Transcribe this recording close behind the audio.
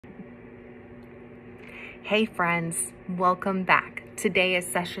Hey friends, welcome back. Today is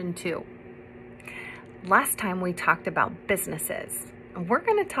session 2. Last time we talked about businesses. We're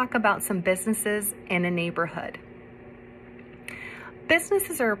going to talk about some businesses in a neighborhood.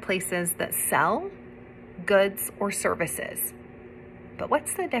 Businesses are places that sell goods or services. But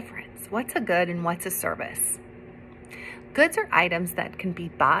what's the difference? What's a good and what's a service? Goods are items that can be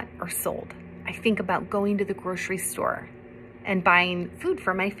bought or sold. I think about going to the grocery store and buying food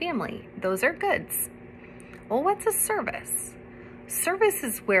for my family. Those are goods. Well, what's a service? Service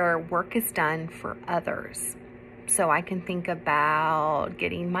is where work is done for others. So I can think about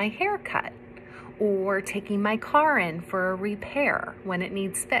getting my hair cut or taking my car in for a repair when it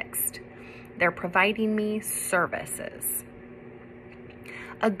needs fixed. They're providing me services.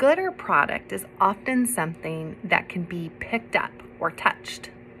 A good or product is often something that can be picked up or touched.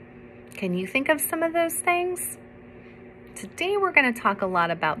 Can you think of some of those things? Today we're going to talk a lot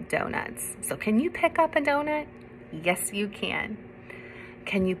about donuts. So can you pick up a donut? Yes, you can.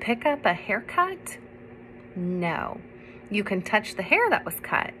 Can you pick up a haircut? No. You can touch the hair that was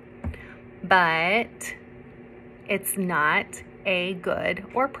cut, but it's not a good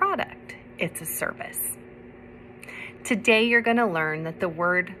or product. It's a service. Today you're going to learn that the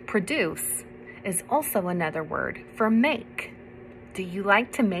word produce is also another word for make. Do you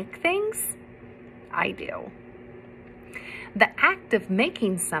like to make things? I do. The act of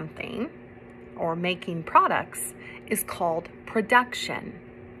making something or making products is called production.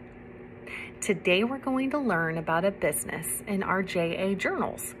 Today we're going to learn about a business in our JA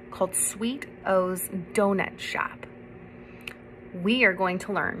journals called Sweet O's Donut Shop. We are going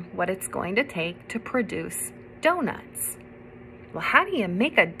to learn what it's going to take to produce donuts. Well, how do you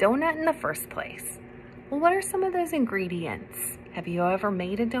make a donut in the first place? Well, what are some of those ingredients? Have you ever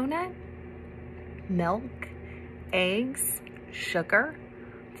made a donut? Milk, eggs, sugar,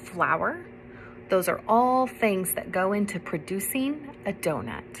 flour. Those are all things that go into producing a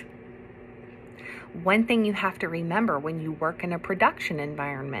donut. One thing you have to remember when you work in a production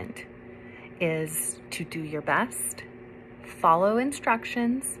environment is to do your best, follow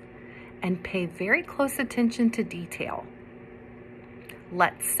instructions, and pay very close attention to detail.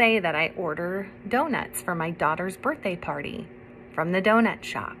 Let's say that I order donuts for my daughter's birthday party from the donut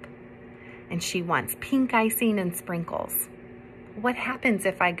shop, and she wants pink icing and sprinkles. What happens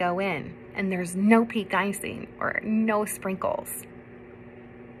if I go in and there's no pink icing or no sprinkles?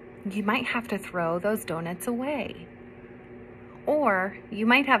 You might have to throw those donuts away. Or you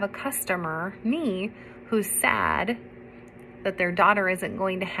might have a customer, me, who's sad that their daughter isn't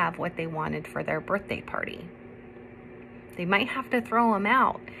going to have what they wanted for their birthday party. They might have to throw them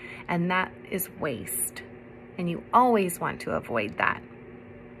out, and that is waste. And you always want to avoid that.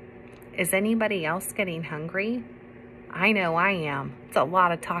 Is anybody else getting hungry? I know I am. It's a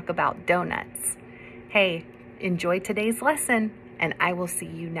lot of talk about donuts. Hey, enjoy today's lesson, and I will see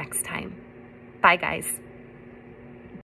you next time. Bye, guys.